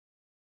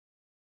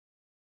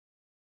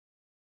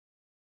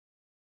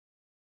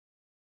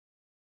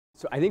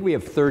So I think we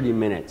have 30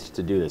 minutes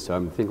to do this, so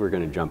I think we're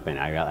going to jump in.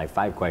 I got like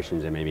 5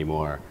 questions and maybe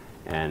more,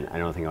 and I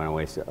don't think I want to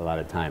waste a lot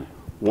of time.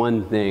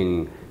 One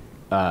thing,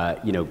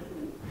 you know,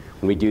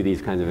 when we do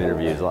these kinds of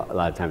interviews, a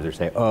lot of times they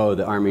say, oh,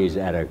 the Army's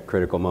at a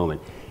critical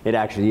moment. It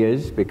actually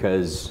is,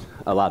 because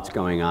a lot's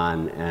going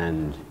on,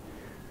 and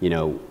you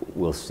know,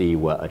 we'll see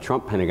what a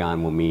Trump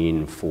Pentagon will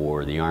mean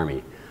for the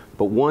Army.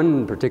 But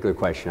one particular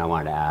question I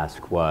wanted to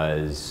ask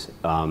was,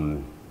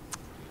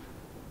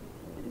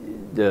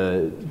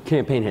 the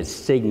campaign has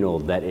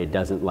signaled that it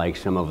doesn't like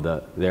some of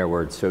their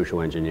words,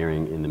 social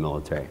engineering in the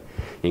military,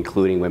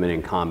 including women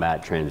in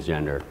combat,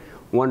 transgender.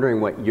 Wondering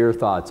what your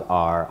thoughts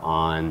are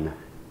on,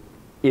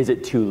 is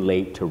it too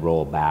late to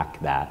roll back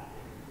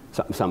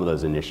some of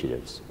those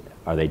initiatives?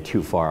 Are they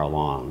too far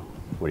along?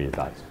 What are your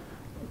thoughts?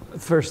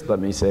 First, let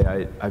me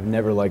say I've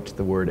never liked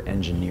the word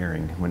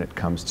engineering when it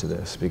comes to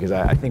this, because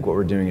I think what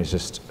we're doing is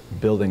just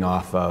building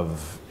off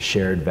of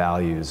shared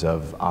values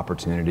of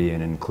opportunity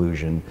and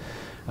inclusion.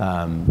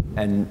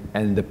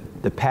 And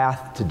the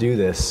path to do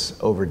this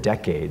over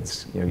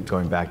decades, you know,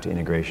 going back to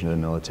integration of the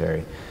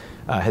military,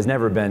 has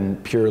never been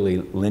purely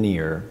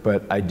linear,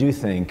 but I do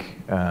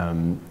think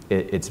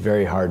it's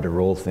very hard to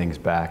roll things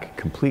back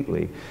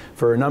completely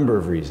for a number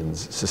of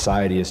reasons.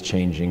 Society is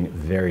changing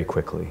very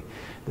quickly.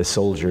 The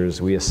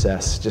soldiers, we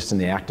assess just in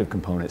the active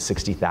component,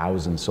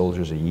 60,000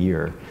 soldiers a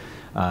year.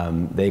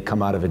 They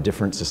come out of a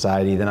different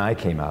society than I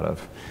came out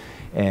of.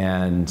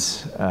 And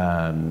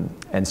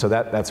so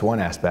that's one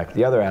aspect.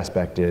 The other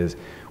aspect is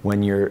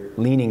when you're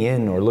leaning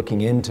in or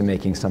looking into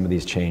making some of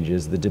these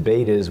changes, the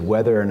debate is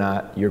whether or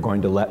not you're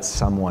going to let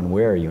someone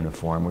wear a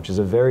uniform, which is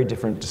a very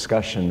different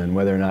discussion than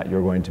whether or not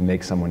you're going to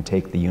make someone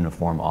take the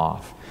uniform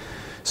off.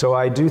 So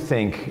I do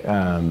think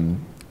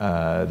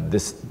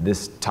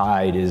this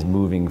tide is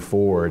moving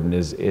forward and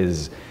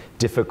is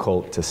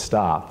difficult to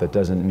stop. That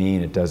doesn't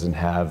mean it doesn't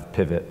have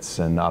pivots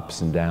and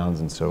ups and downs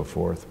and so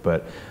forth,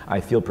 but I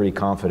feel pretty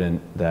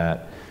confident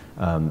that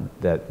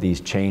that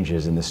these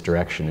changes in this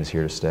direction is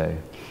here to stay.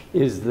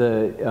 Is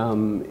the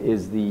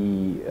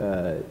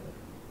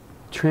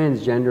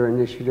transgender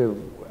initiative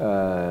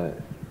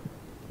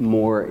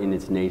more in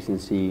its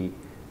nascency,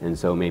 and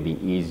so maybe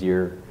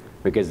easier?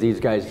 Because these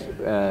guys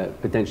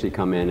potentially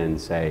come in and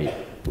say,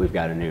 we've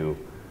got a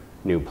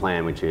new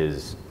plan, which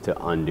is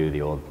to undo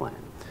the old plan.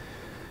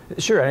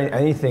 Sure,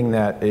 anything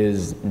that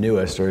is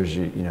newest or is,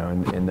 you know,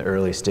 in the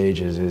early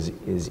stages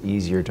is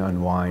easier to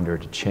unwind or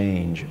to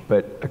change.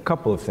 But a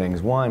couple of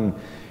things. One,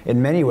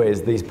 in many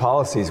ways, these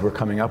policies we're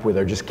coming up with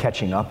are just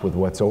catching up with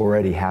what's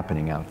already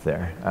happening out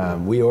there.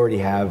 We already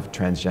have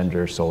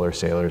transgender solar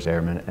sailors,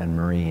 airmen, and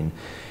Marine.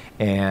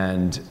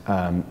 And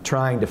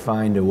trying to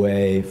find a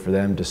way for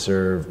them to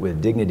serve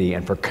with dignity,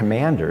 and for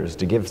commanders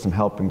to give some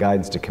help and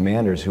guidance to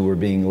commanders who were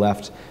being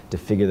left to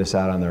figure this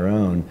out on their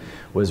own,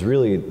 was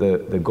really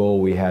the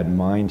goal we had in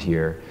mind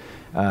here.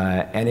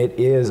 And it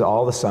is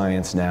all the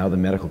science now. The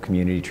medical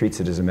community treats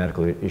it as a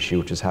medical issue,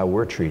 which is how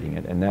we're treating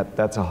it, and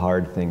that's a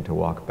hard thing to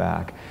walk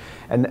back.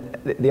 And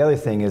the other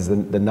thing is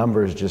the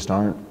numbers just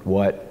aren't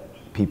what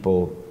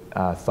people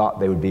thought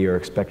they would be or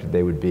expected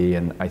they would be,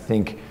 and I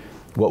think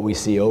what we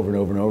see over and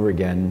over and over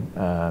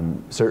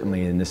again,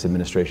 certainly in this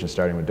administration,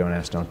 starting with Don't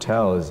Ask, Don't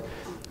Tell, is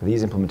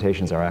these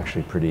implementations are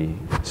actually pretty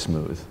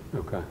smooth.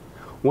 Okay.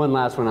 One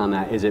last one on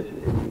that. Is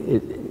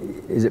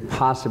it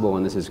possible,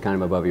 and this is kind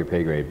of above your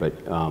pay grade, but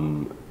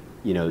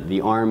you know, the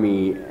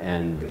Army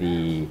and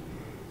the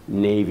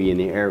Navy and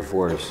the Air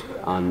Force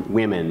on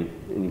women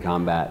in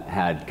combat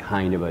had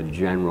kind of a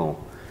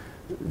general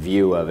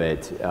view of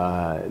it.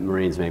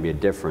 Marines may be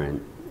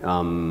different.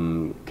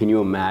 Can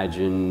you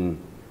imagine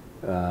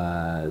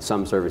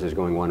some services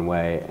going one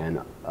way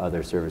and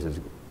other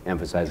services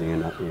emphasizing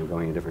and, you know,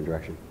 going in a different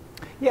direction?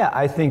 Yeah,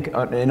 I think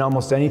in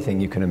almost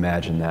anything you can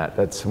imagine that.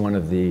 That's one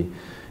of the,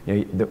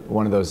 you know,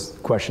 one of those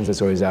questions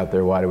that's always out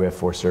there. Why do we have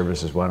 4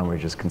 services? Why don't we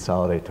just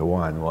consolidate to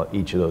one? Well,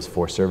 each of those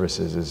 4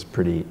 services is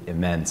pretty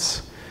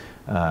immense.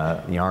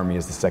 The Army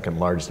is the 2nd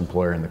largest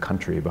employer in the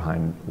country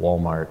behind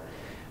Walmart.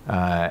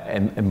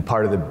 And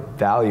part of the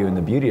value and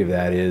the beauty of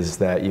that is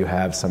that you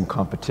have some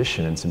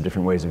competition and some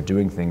different ways of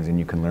doing things, and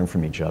you can learn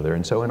from each other.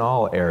 And so in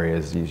all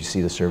areas, you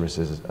see the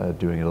services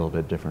doing it a little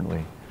bit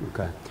differently.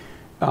 Okay.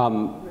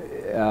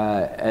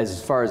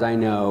 As far as I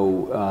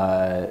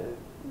know,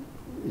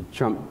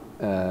 Trump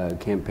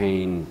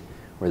campaign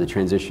or the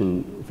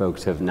transition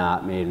folks have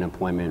not made an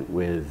appointment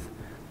with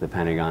the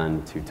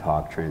Pentagon to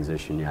talk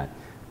transition yet,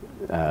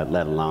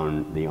 let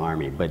alone the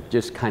Army. But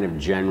just kind of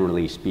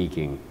generally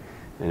speaking,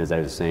 and as I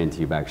was saying to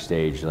you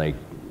backstage, like,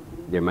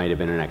 there might have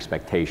been an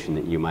expectation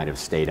that you might have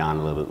stayed on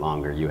a little bit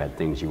longer. You had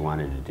things you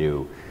wanted to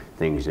do,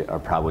 things that are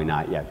probably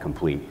not yet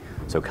complete.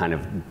 So kind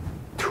of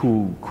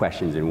 2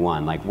 questions in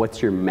one. Like,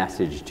 what's your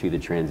message to the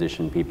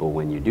transition people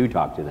when you do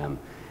talk to them?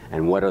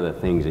 And what are the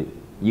things that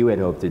you had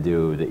hoped to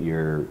do that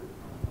you're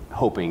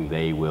hoping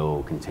they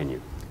will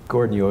continue?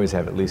 Gordon, you always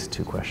have at least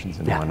 2 questions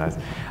in one.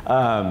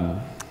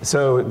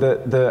 So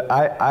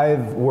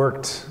I've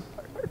worked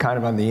kind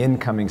of on the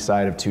incoming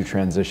side of 2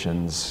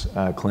 transitions,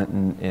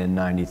 Clinton in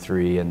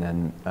 '93 and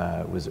then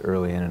was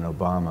early in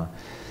Obama.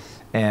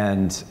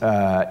 And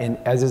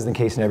as is the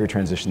case in every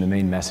transition, the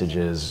main message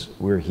is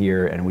we're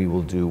here and we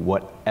will do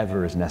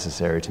whatever is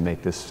necessary to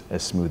make this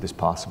as smooth as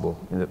possible.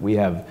 And that we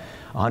have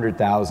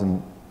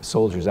 100,000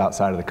 soldiers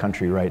outside of the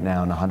country right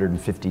now in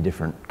 150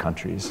 different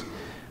countries,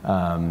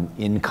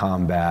 in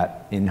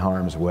combat, in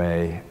harm's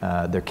way.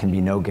 There can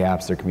be no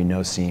gaps, there can be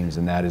no seams,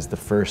 and that is the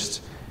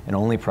first and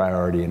only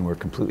priority, and we're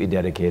completely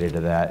dedicated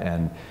to that.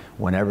 And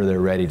whenever they're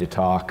ready to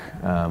talk,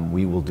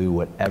 we will do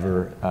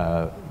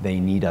whatever they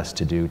need us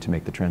to do to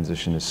make the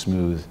transition as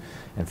smooth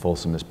and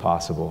fulsome as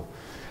possible.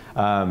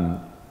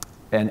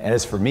 And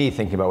as for me,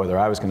 thinking about whether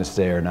I was going to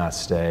stay or not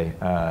stay,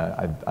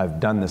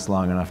 I've done this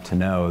long enough to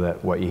know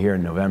that what you hear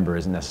in November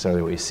isn't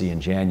necessarily what you see in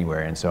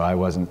January. And so I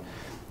wasn't,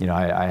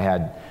 I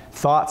had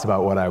thoughts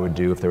about what I would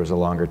do if there was a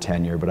longer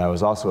tenure, but I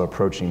was also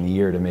approaching the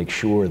year to make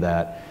sure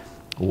that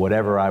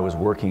whatever I was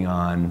working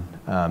on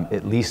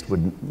at least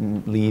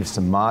would leave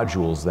some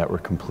modules that were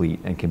complete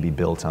and can be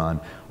built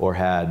on, or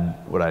had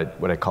what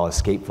I call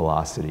escape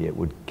velocity. It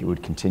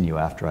would continue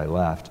after I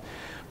left.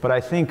 But I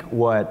think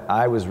what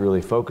I was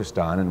really focused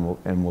on,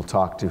 and we'll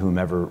talk to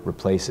whomever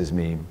replaces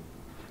me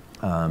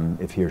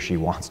if he or she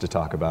wants to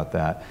talk about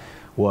that,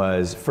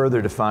 was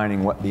further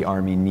defining what the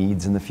Army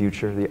needs in the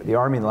future. The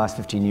Army in the last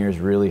 15 years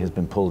really has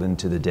been pulled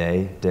into the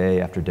day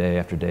after day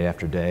after day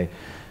after day.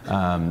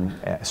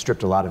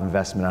 Stripped a lot of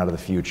investment out of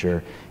the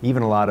future,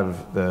 even a lot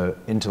of the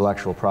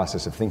intellectual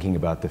process of thinking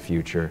about the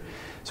future.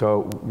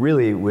 So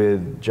really,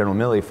 with General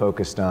Milley,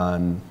 focused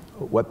on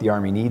what the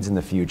Army needs in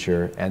the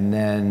future, and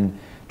then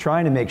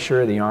trying to make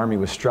sure the Army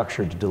was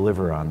structured to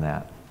deliver on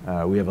that.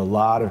 We have a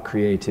lot of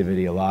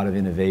creativity, a lot of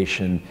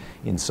innovation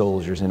in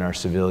soldiers, in our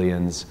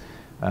civilians,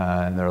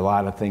 and there are a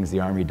lot of things the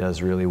Army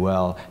does really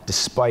well,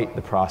 despite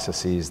the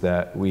processes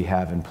that we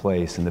have in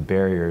place and the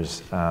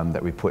barriers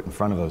that we put in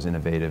front of those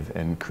innovative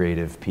and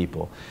creative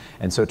people.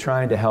 And so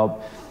trying to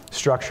help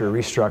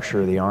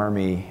restructure the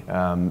Army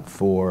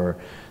for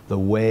the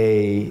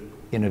way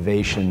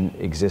innovation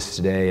exists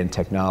today and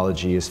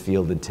technology is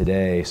fielded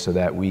today, so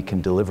that we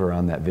can deliver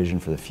on that vision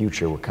for the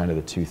future, were kind of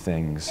the two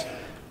things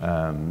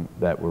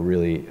that were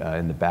really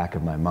in the back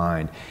of my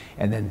mind.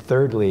 And then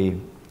thirdly,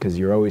 because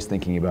you're always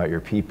thinking about your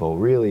people,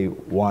 really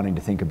wanting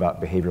to think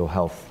about behavioral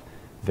health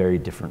very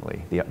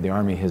differently. The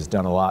Army has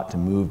done a lot to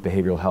move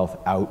behavioral health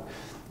out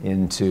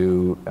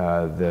into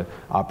the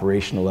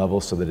operational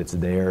level so that it's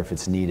there if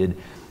it's needed.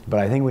 But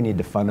I think we need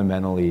to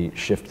fundamentally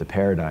shift the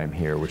paradigm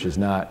here, which is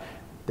not,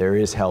 there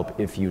is help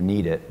if you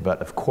need it, but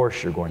of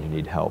course you're going to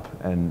need help.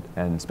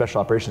 And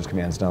Special Operations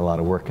Command's done a lot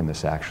of work in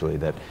this, actually,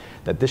 that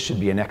this should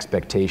be an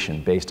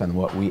expectation based on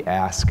what we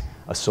ask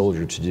a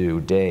soldier to do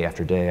day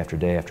after day after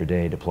day after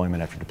day,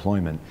 deployment after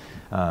deployment,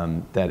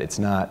 that it's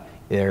not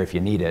there if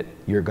you need it,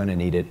 you're going to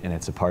need it, and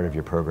it's a part of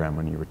your program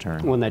when you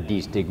return. Well, that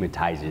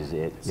destigmatizes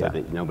it, so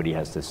that nobody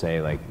has to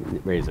say, like,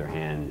 raise their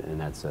hand, and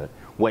that's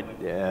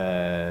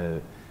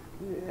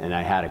and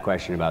I had a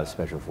question about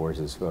Special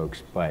Forces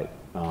folks, but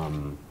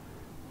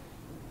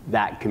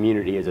that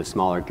community is a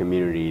smaller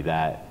community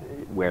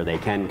where they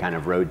can kind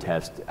of road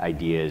test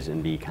ideas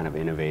and be kind of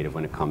innovative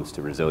when it comes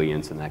to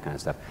resilience and that kind of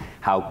stuff.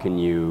 How can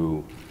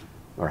you,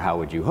 or how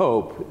would you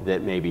hope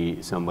that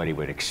maybe somebody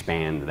would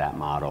expand that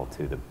model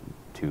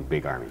to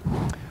Big Army?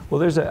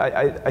 Well,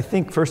 I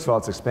think first of all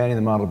it's expanding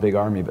the model of Big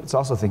Army, but it's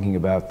also thinking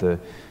about the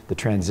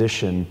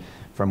transition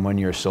from when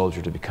you're a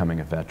soldier to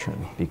becoming a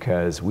veteran,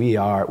 because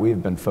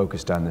we've been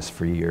focused on this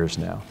for years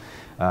now.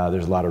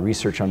 There's a lot of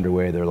research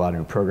underway, there are a lot of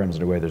new programs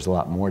underway, there's a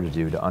lot more to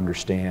do to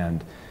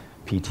understand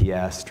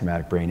PTS,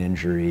 traumatic brain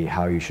injury,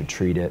 how you should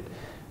treat it.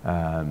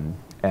 And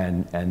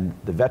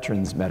the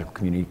veterans medical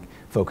community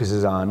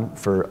focuses on,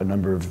 for a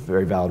number of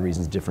very valid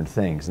reasons, different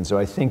things. And so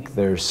I think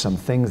there's some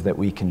things that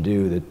we can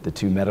do, that the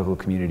two medical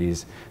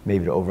communities,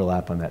 maybe to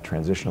overlap on that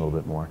transition a little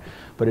bit more.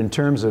 But in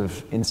terms of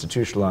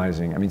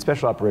institutionalizing, I mean,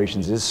 Special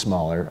Operations is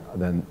smaller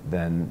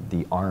than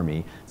the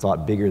Army. It's a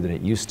lot bigger than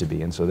it used to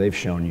be. And so they've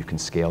shown you can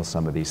scale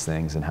some of these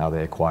things and how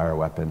they acquire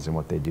weapons and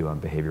what they do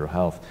on behavioral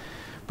health.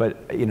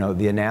 But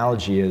the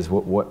analogy is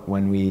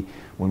when we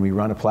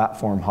run a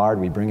platform hard,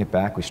 we bring it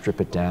back, we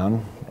strip it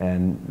down,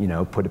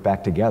 and put it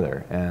back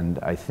together. And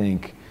I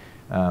think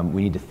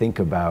we need to think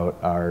about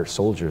our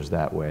soldiers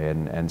that way.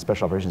 And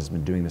Special Operations has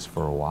been doing this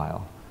for a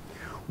while.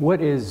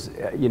 What is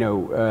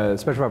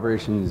Special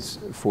Operations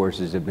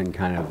forces have been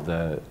kind of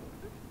the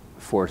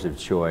force of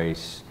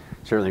choice,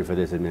 certainly for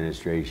this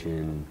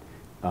administration,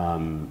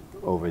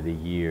 over the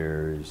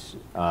years.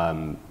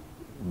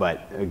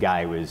 But a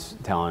guy was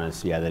telling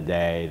us the other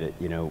day that,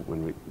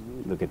 when we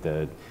look at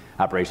the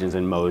operations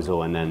in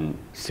Mosul and then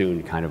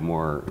soon kind of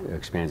more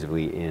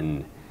expansively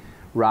in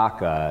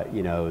Raqqa,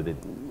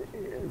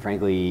 that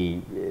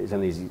frankly, some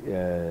of these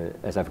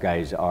SF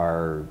guys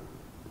are,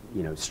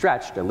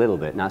 stretched a little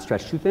bit, not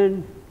stretched too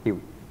thin, the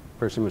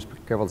person was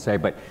careful to say,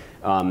 but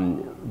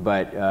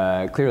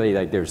clearly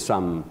like there's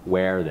some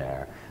wear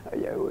there.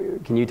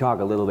 Can you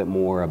talk a little bit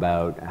more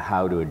about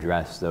how to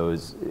address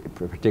those,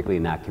 particularly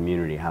in that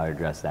community, how to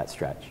address that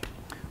stretch?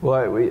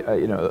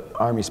 Well,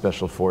 Army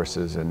Special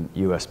Forces and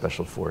U.S.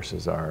 Special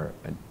Forces are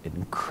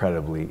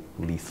incredibly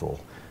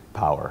lethal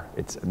power.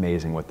 It's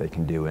amazing what they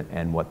can do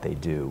and what they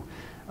do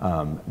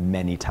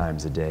many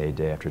times a day,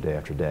 day after day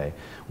after day.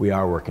 We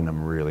are working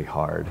them really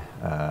hard.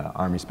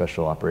 Army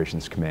Special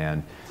Operations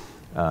Command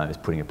is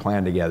putting a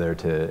plan together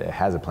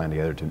has a plan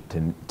together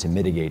to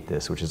mitigate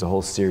this, which is a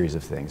whole series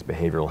of things: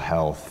 behavioral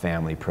health,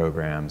 family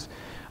programs,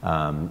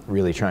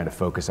 really trying to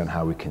focus on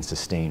how we can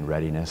sustain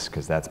readiness,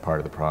 because that's part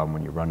of the problem.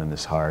 When you're running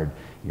this hard,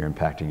 you're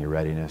impacting your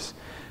readiness.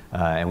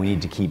 And we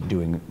need to keep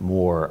doing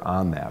more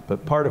on that.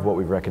 But part of what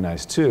we've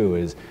recognized too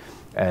is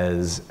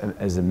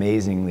as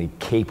amazingly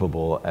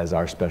capable as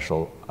our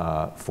special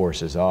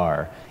forces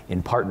are,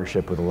 in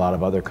partnership with a lot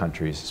of other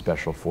countries'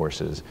 special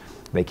forces,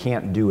 they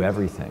can't do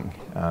everything.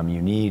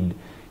 You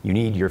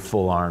need your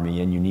full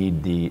army, and you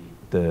need the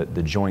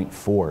joint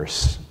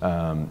force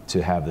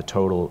to have the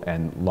total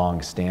and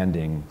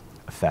long-standing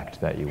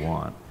effect that you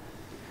want.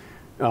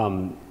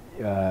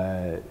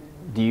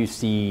 Do you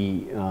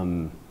see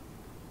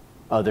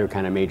other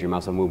kind of major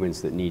muscle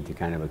movements that need to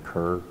kind of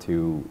occur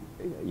to,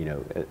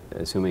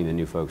 assuming the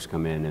new folks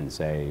come in and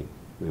say,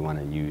 we want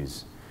to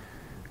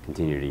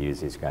continue to use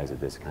these guys at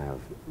this kind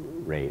of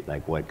rate?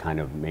 Like, what kind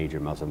of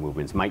major muscle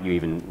movements might you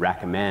even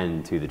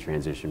recommend to the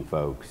transition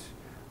folks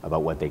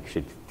about what they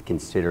should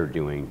consider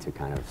doing to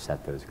kind of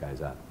set those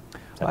guys up?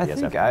 Well,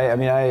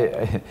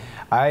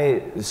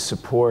 I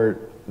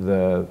support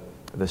the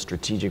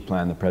strategic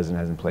plan the president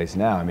has in place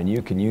now. I mean,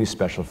 you can use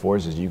special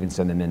forces, you can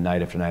send them in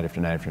night after night after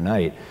night after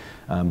night,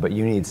 but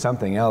you need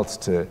something else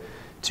to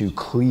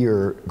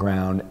clear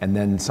ground, and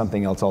then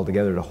something else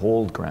altogether to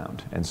hold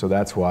ground. And so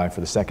that's why,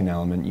 for the second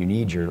element, you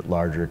need your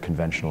larger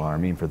conventional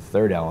army, and for the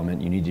third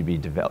element, you need to be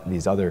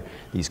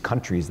these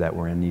countries that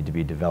we're in need to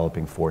be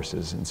developing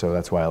forces. And so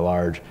that's why a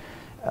large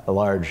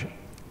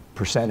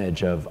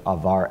percentage of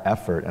our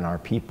effort and our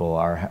people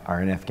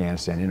are in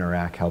Afghanistan, in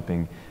Iraq,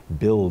 helping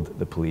build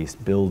the police,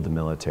 build the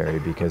military,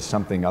 because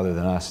something other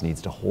than us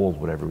needs to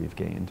hold whatever we've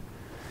gained.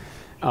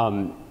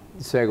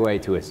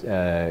 Segue to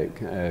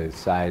a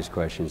size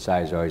question.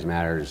 Size always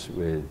matters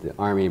with the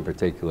Army in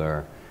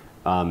particular.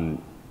 I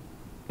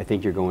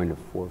think you're going to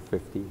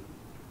 450?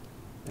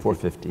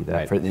 450,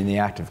 that, right. In the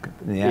active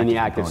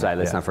side.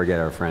 Let's yeah. not forget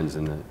our friends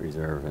in the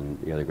reserve and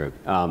the other group.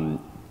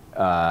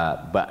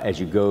 But as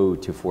you go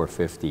to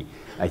 450,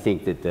 I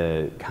think that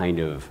the kind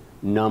of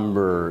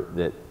number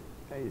that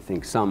I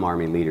think some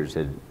Army leaders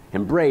had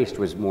embraced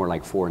was more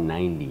like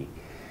 490.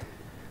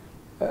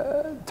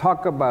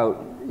 Talk about,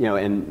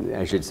 and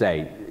I should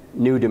say,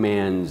 new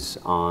demands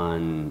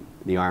on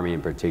the Army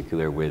in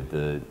particular, with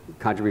the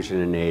contribution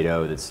to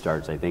NATO that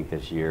starts, I think,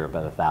 this year,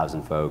 about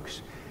 1,000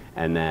 folks.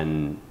 And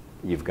then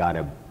you've got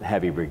a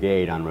heavy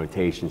brigade on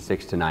rotation,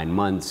 6 to 9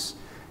 months,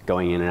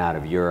 going in and out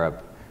of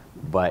Europe.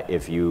 But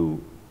if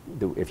you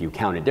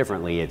count it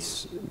differently,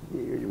 it's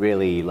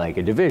really like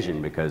a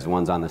division, because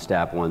one's on the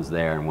steppe, one's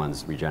there, and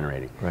one's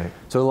regenerating. Right.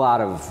 So a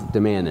lot of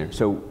demand there.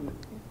 So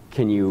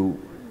can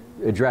you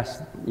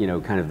address,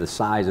 kind of the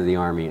size of the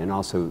Army, and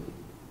also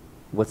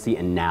what's the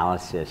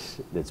analysis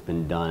that's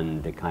been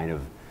done to kind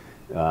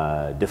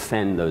of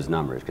defend those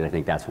numbers? Because I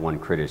think that's one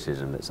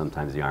criticism, that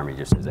sometimes the Army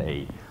just says,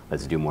 hey,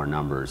 let's do more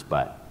numbers,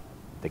 but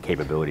the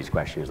capabilities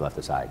question is left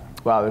aside.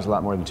 Wow, there's a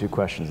lot more than 2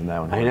 questions in that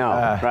one. I know,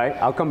 right?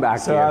 I'll come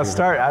back to you. I'll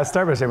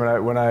start by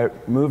saying, when I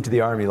moved to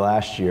the Army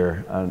last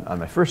year on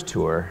my first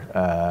tour,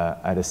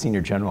 I had a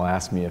senior general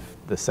ask me if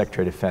the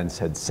Secretary of Defense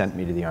had sent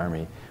me to the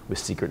Army with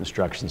secret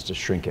instructions to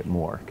shrink it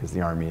more, because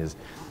the Army is,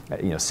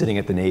 sitting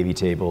at the Navy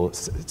table,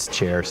 its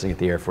chair, sitting at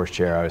the Air Force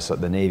chair.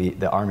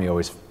 The Army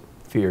always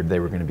feared they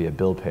were going to be a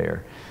bill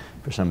payer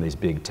for some of these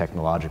big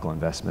technological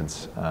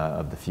investments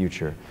of the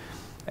future.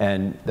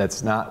 And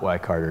that's not why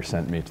Carter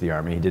sent me to the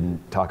Army. He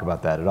didn't talk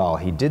about that at all.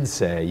 He did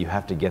say you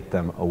have to get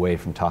them away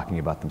from talking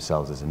about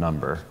themselves as a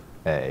number,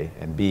 A,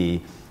 and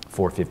B,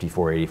 450,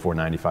 480,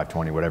 490,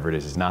 520, whatever it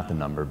is not the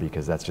number,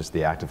 because that's just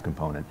the active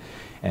component.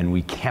 And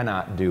we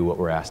cannot do what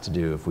we're asked to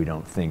do if we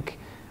don't think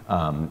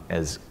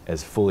as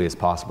fully as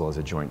possible as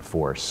a joint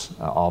force.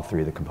 All 3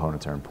 of the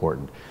components are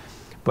important.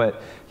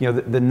 But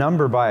the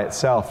number by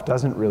itself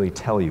doesn't really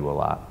tell you a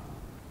lot.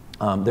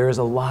 There is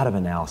a lot of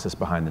analysis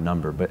behind the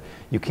number, but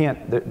you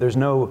can't, there's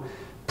no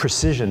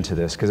precision to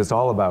this, because it's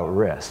all about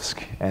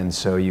risk. And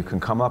so you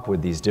can come up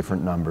with these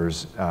different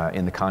numbers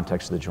in the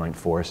context of the joint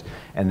force,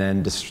 and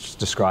then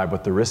describe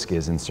what the risk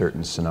is in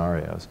certain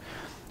scenarios.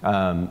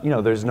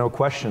 There's no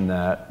question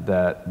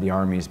that the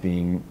Army's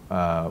being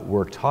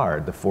worked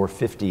hard. The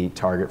 450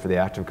 target for the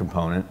active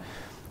component,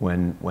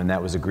 when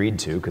that was agreed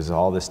to, because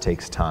all this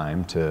takes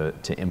time to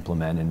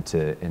implement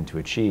and to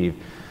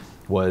achieve,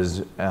 was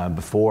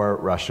before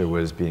Russia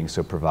was being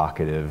so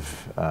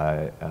provocative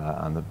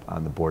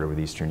on the border with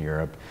Eastern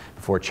Europe,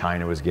 before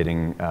China was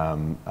getting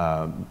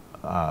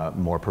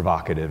more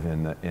provocative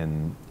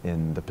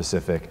in the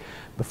Pacific,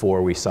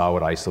 before we saw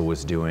what ISIL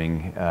was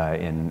doing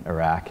in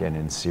Iraq and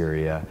in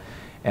Syria.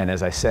 And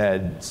as I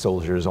said,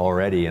 soldiers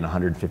already in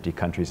 150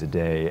 countries a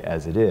day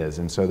as it is.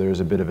 And so there's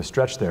a bit of a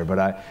stretch there.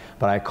 But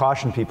I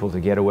caution people to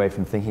get away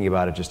from thinking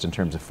about it just in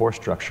terms of force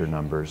structure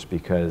numbers,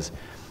 because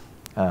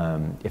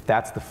if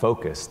that's the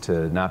focus,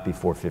 to not be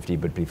 450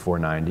 but be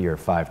 490 or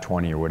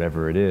 520 or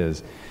whatever it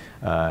is,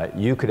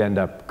 you could end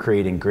up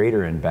creating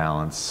greater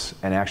imbalance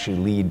and actually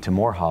lead to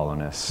more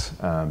hollowness,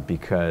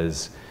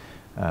 because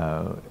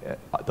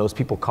those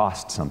people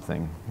cost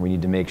something. We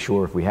need to make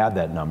sure, if we have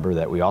that number,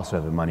 that we also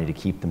have the money to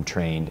keep them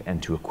trained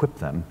and to equip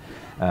them.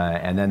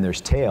 And then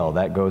there's tail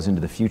that goes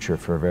into the future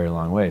for a very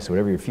long way. So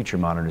whatever your future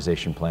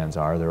modernization plans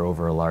are, they're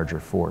over a larger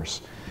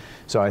force.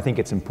 So I think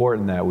it's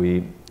important that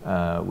we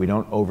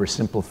don't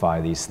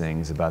oversimplify these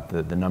things about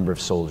the number of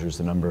soldiers,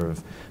 the number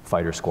of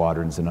fighter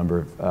squadrons, the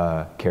number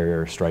of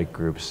carrier strike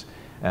groups,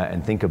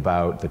 and think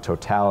about the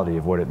totality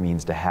of what it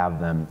means to have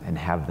them and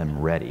have them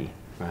ready.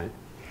 Right.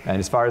 And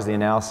as far as the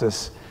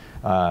analysis,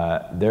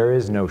 there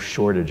is no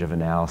shortage of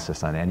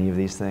analysis on any of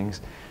these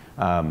things.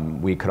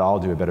 We could all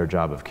do a better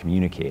job of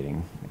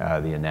communicating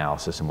the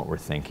analysis and what we're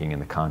thinking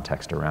and the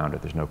context around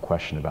it. There's no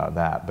question about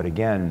that. But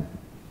again,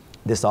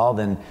 this all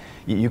then,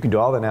 you can do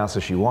all the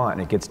analysis you want,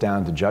 and it gets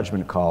down to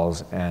judgment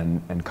calls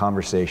and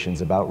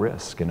conversations about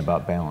risk and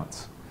about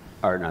balance.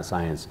 Art, not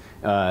science.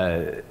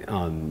 Yeah,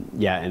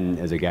 and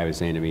as a guy was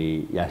saying to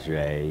me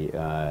yesterday,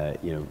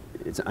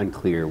 it's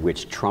unclear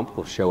which Trump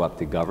will show up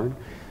to govern.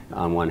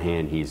 On one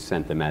hand, he's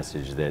sent the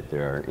message that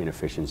there are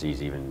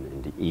inefficiencies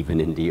even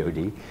in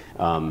DOD.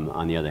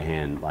 On the other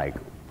hand,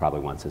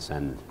 probably wants to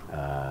send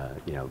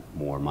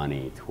more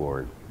money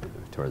toward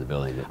the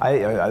building.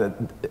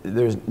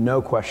 There's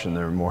no question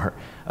there are more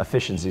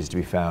efficiencies to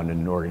be found in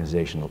an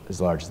organization as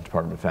large as the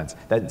Department of Defense.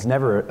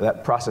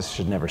 That process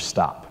should never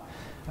stop.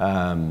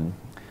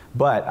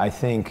 But I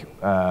think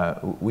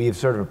we have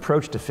sort of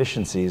approached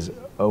efficiencies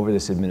over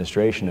this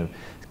administration of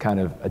kind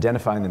of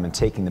identifying them and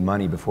taking the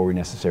money before we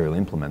necessarily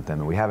implement them,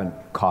 and we haven't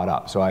caught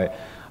up. So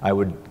I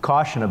would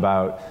caution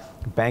about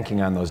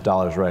banking on those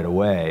dollars right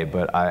away,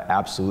 but I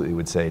absolutely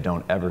would say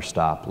don't ever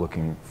stop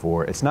looking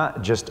for, it's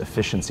not just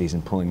efficiencies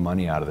and pulling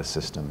money out of the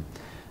system.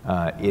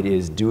 It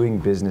is doing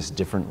business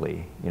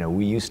differently.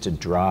 We used to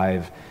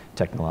drive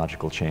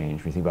technological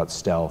change. When you think about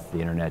stealth, the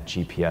internet,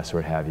 GPS, or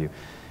what have you.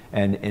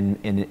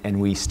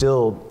 And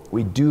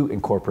we do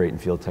incorporate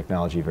and field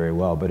technology very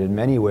well, but in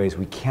many ways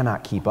we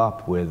cannot keep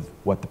up with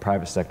what the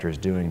private sector is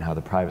doing and how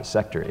the private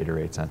sector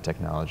iterates on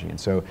technology. And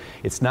so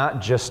it's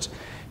not just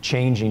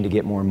changing to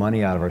get more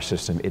money out of our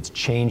system, it's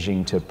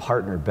changing to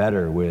partner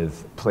better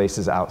with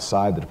places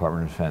outside the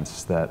Department of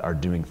Defense that are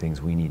doing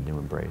things we need to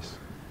embrace.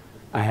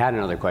 I had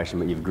another question,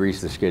 but you've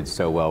greased the skids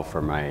so well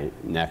for my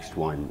next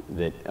one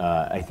that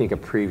I think a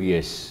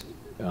previous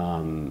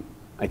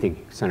I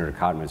think Senator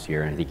Cotton was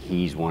here, and I think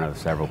he's one of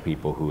several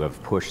people who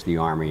have pushed the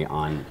Army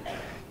on,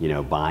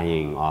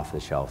 buying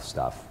off-the-shelf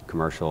stuff,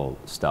 commercial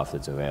stuff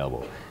that's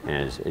available.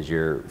 And as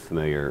you're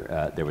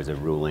familiar, there was a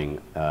ruling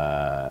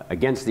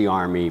against the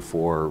Army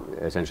for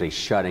essentially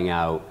shutting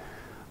out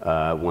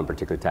one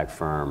particular tech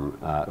firm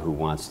who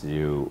wants to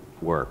do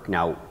work.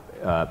 Now,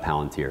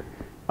 Palantir.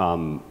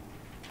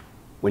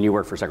 When you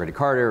work for Secretary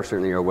Carter,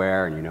 certainly you're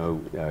aware,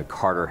 and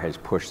Carter has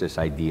pushed this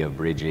idea of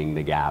bridging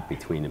the gap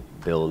between the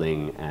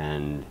building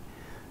and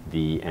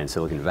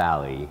Silicon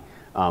Valley.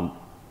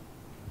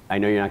 I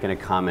know you're not going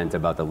to comment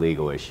about the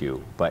legal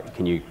issue, but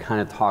can you kind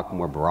of talk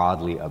more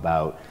broadly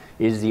about,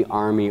 is the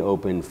Army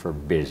open for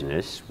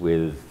business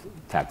with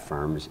tech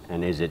firms,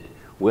 and is it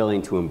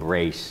willing to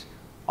embrace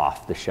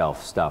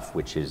off-the-shelf stuff,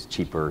 which is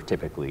cheaper,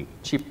 typically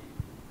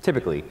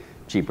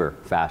cheaper,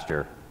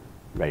 faster,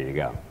 ready to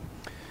go?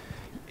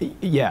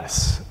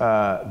 Yes,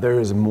 there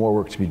is more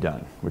work to be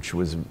done,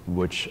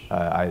 which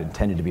I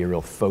intended to be a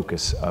real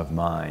focus of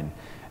mine.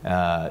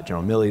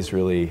 General Milley's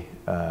really,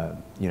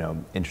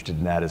 interested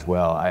in that as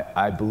well.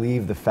 I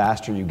believe the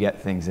faster you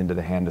get things into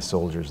the hand of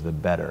soldiers, the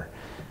better,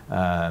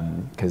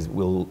 because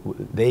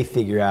they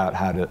figure out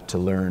how to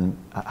learn,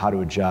 how to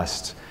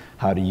adjust,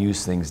 how to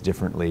use things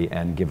differently,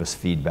 and give us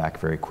feedback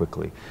very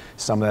quickly.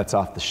 Some of that's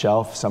off the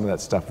shelf. Some of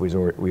that stuff we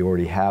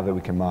already have that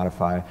we can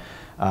modify.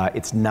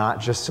 It's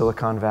not just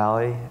Silicon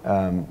Valley.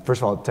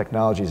 First of all,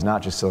 technology is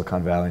not just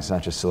Silicon Valley, it's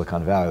not just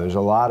Silicon Valley. There's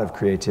a lot of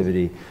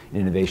creativity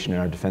and innovation in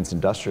our defense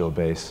industrial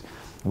base.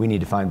 We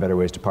need to find better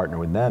ways to partner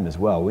with them as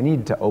well. We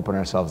need to open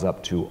ourselves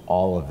up to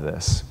all of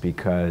this,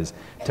 because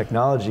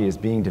technology is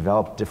being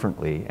developed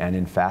differently and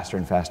in faster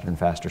and faster and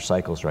faster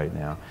cycles right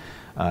now.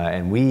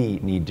 And we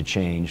need to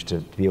change to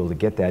be able to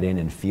get that in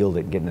and field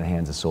it and get in the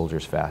hands of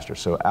soldiers faster.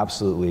 So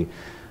absolutely.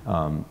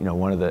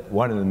 One of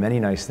the many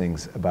nice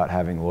things about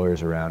having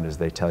lawyers around is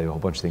they tell you a whole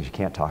bunch of things you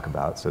can't talk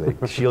about, so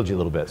they shield you a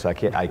little bit. So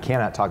I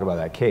cannot talk about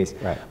that case,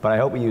 right. But I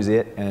hope we use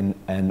it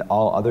and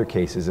all other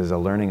cases as a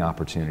learning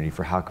opportunity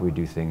for how can we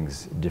do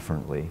things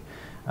differently.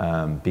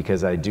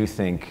 Because I do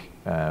think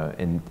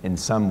in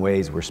some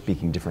ways we're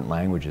speaking different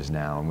languages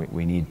now, and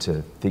we need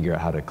to figure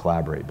out how to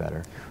collaborate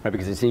better. Right,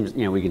 because it seems,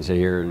 we can sit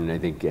here and I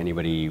think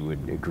anybody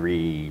would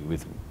agree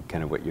with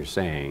kind of what you're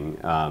saying,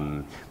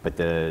 but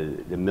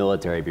the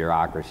military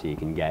bureaucracy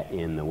can get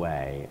in the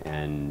way,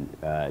 and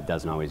it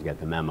doesn't always get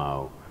the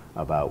memo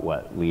about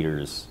what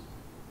leaders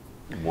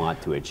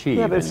want to achieve.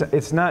 Yeah, but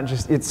it's not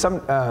just, it's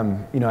some,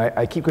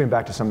 I keep going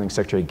back to something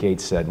Secretary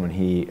Gates said when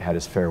he had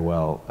his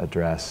farewell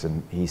address,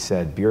 and he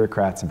said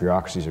bureaucrats and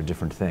bureaucracies are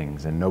different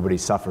things, and nobody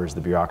suffers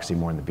the bureaucracy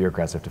more than the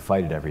bureaucrats have to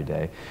fight it every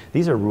day.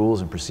 These are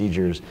rules and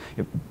procedures.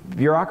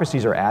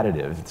 Bureaucracies are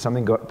additive.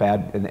 Something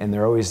bad, and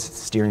they're always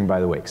steering by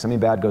the wake. Something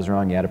bad goes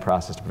wrong, you add a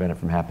process to prevent it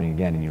from happening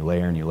again, and you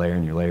layer and you layer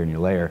and you layer and you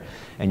layer,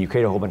 and you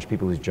create a whole bunch of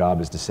people whose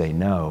job is to say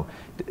no.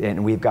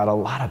 And we've got a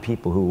lot of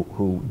people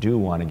who do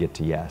want to get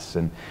to yes,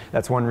 and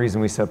that's one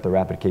reason we set up the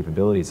Rapid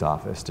Capabilities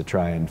Office, to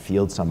try and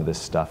field some of this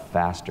stuff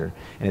faster.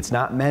 And it's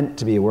not meant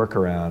to be a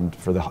workaround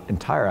for the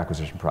entire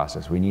acquisition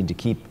process. We need to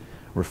keep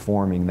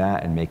reforming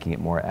that and making it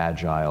more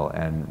agile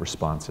and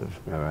responsive.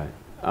 All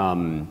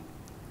right.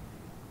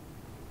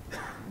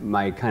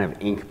 My kind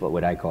of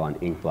what I call an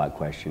ink blot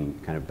question,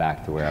 kind of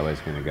back to where I was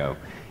going to go,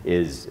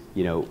 is,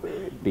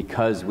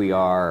 because we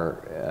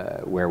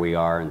are where we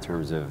are in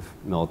terms of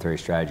military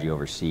strategy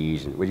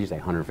overseas, and what did you say,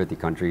 150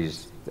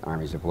 countries the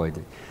Army's deployed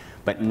to,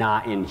 but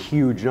not in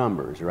huge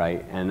numbers,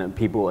 right? And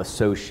people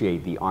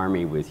associate the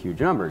Army with huge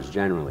numbers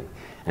generally.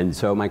 And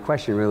so my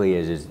question really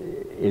is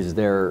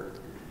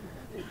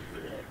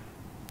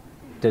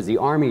does the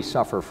Army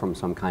suffer from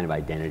some kind of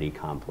identity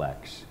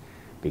complex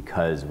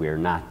because we're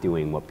not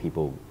doing what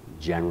people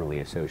generally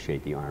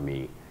associate the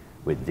Army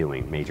with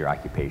doing, major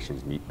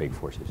occupations, big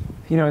forces?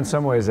 In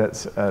some ways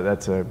that's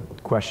a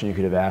question you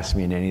could have asked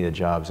me in any of the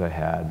jobs I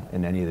had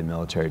in any of the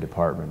military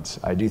departments.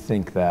 I do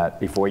think that...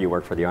 Before you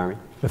worked for the Army?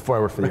 Before I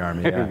worked for the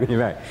Army, yeah.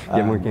 Right,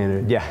 get more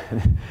candidate. Yeah,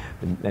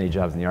 many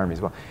jobs in the Army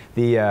as well.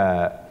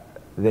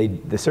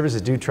 The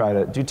services do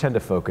tend to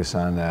focus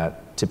on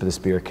that tip of the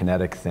spear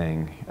kinetic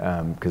thing,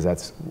 because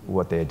that's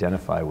what they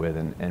identify with.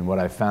 And what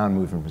I found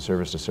moving from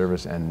service to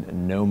service,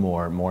 and no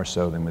more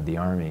so than with the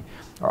Army,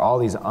 are all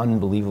these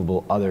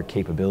unbelievable other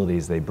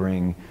capabilities they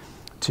bring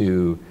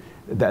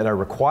that are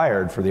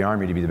required for the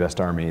Army to be the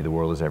best Army the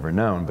world has ever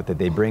known, but that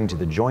they bring to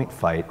the joint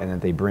fight and that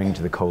they bring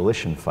to the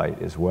coalition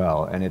fight as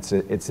well. And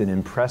it's an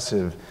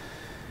impressive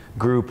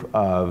group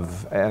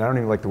of, and I don't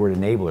even like the word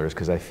enablers,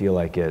 because I feel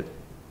like it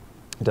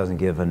doesn't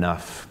give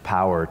enough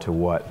power to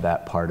what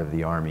that part of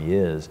the Army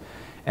is.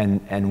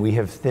 And we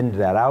have thinned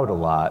that out a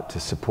lot to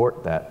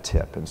support that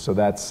tip. And so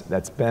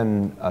that's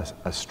been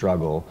a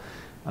struggle.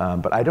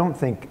 But I don't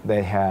think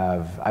they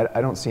have,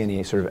 I don't see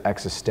any sort of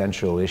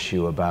existential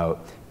issue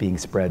about being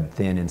spread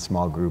thin in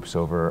small groups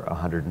over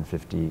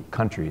 150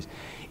 countries.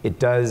 It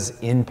does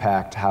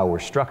impact how we're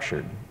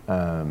structured.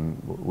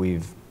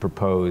 We've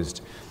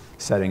proposed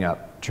setting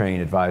up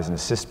train, advise, and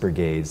assist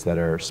brigades that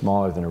are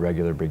smaller than a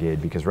regular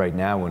brigade, because right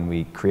now when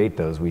we create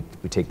those, we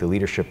take the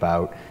leadership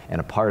out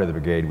and a part of the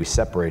brigade, we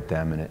separate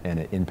them, and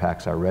it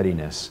impacts our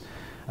readiness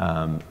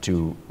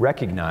to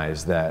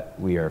recognize that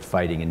we are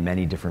fighting in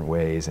many different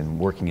ways and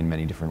working in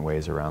many different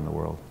ways around the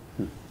world.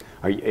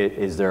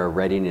 Is there a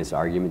readiness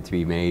argument to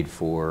be made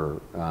for,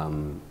 I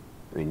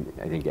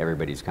think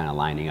everybody's kind of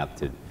lining up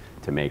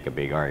to make a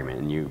big argument,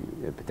 and you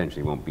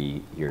potentially won't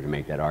be here to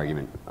make that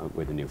argument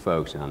with the new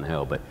folks on the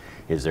Hill, but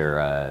is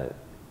there,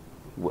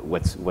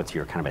 what's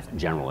your kind of a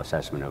general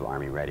assessment of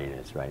Army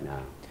readiness right now?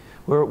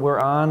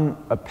 We're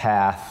on a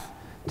path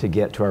to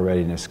get to our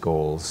readiness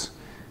goals,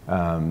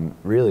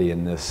 really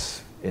in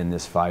this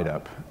fight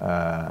up.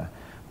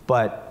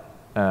 But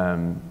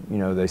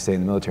they say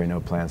in the military, no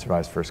plan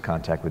survives first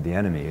contact with the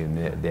enemy,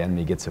 and the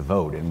enemy gets a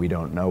vote, and we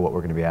don't know what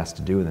we're going to be asked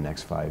to do in the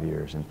next 5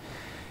 years. And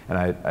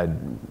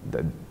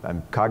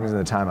I'm cognizant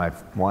of the time. I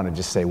want to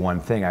just say one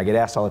thing. I get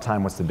asked all the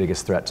time, what's the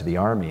biggest threat to the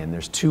Army? And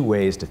there's two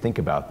ways to think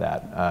about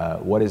that.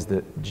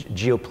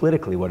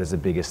 Geopolitically, what is the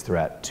biggest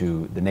threat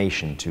to the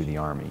nation, to the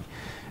Army?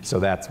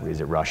 So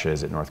is it Russia,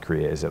 is it North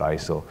Korea, is it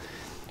ISIL?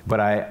 But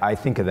I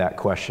think of that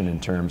question in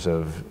terms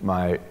of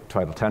my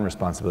Title X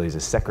responsibilities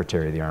as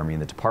Secretary of the Army in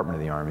the Department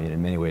of the Army, and in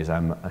many ways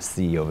I'm a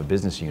CEO of a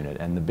business unit.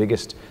 And the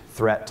biggest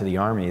threat to the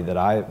Army that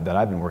I've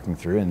been working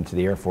through, and to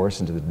the Air Force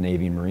and to the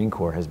Navy and Marine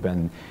Corps, has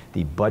been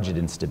the budget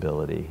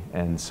instability.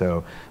 And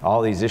so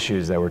all these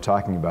issues that we're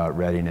talking about,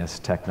 readiness,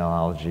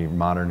 technology,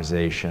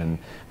 modernization,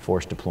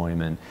 force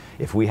deployment,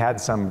 if we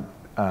had some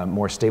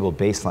more stable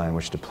baseline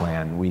which to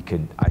plan, we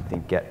could, I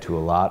think, get to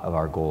a lot of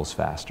our goals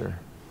faster.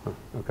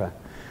 Okay.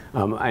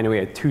 I know we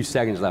have 2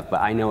 seconds left,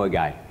 but I know a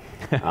guy.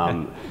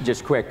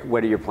 Just quick,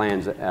 what are your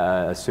plans,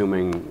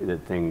 assuming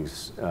that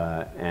things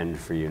end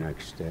for you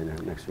next few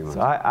months?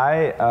 So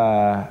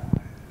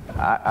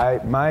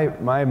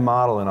my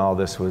model in all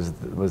this was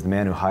the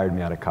man who hired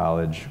me out of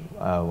college,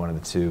 one of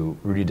the two,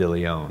 Rudy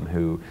DeLeon,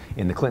 who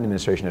in the Clinton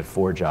administration had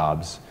 4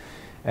 jobs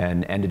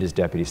and ended as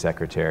deputy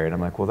secretary. And I'm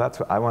like, well, that's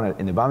what I want to,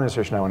 in the Obama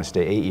administration, I want to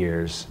stay 8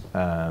 years.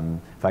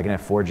 If I can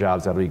have 4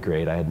 jobs, that'll be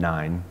great. I had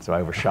 9, so I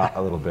overshot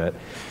a little bit.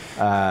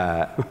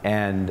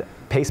 And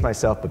pace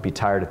myself but be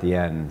tired at the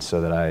end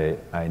so that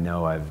I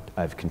know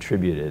I've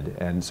contributed.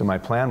 And so my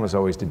plan was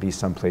always to be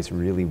someplace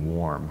really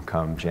warm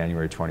come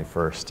January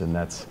 21st. And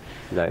that's,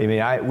 I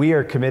mean, we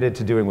are committed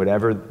to doing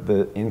whatever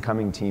the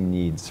incoming team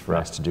needs for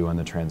us to do on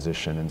the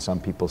transition. And some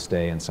people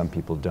stay and some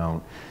people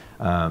don't.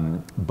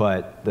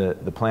 But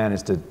the plan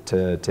is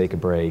to take a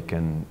break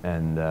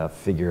and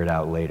figure it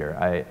out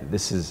later.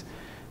 This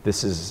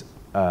is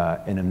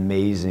an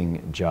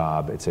amazing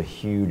job. It's a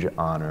huge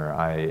honor.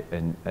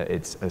 And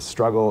it's a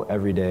struggle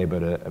every day,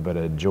 but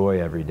a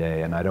joy every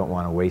day. And I don't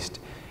want to waste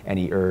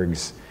any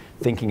ergs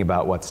thinking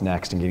about what's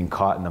next and getting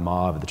caught in the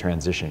maw of the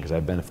transition, because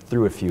I've been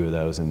through a few of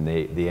those, and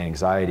the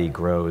anxiety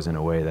grows in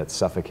a way that's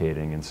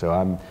suffocating. And so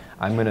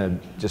I'm going to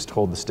just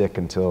hold the stick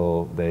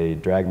until they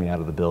drag me out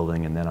of the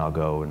building, and then I'll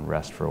go and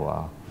rest for a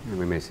while.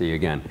 We may see you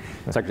again.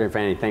 Secretary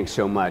Fanny, thanks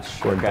so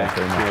much. Gordon, thanks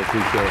very much. I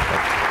appreciate it.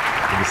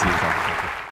 Good to see you.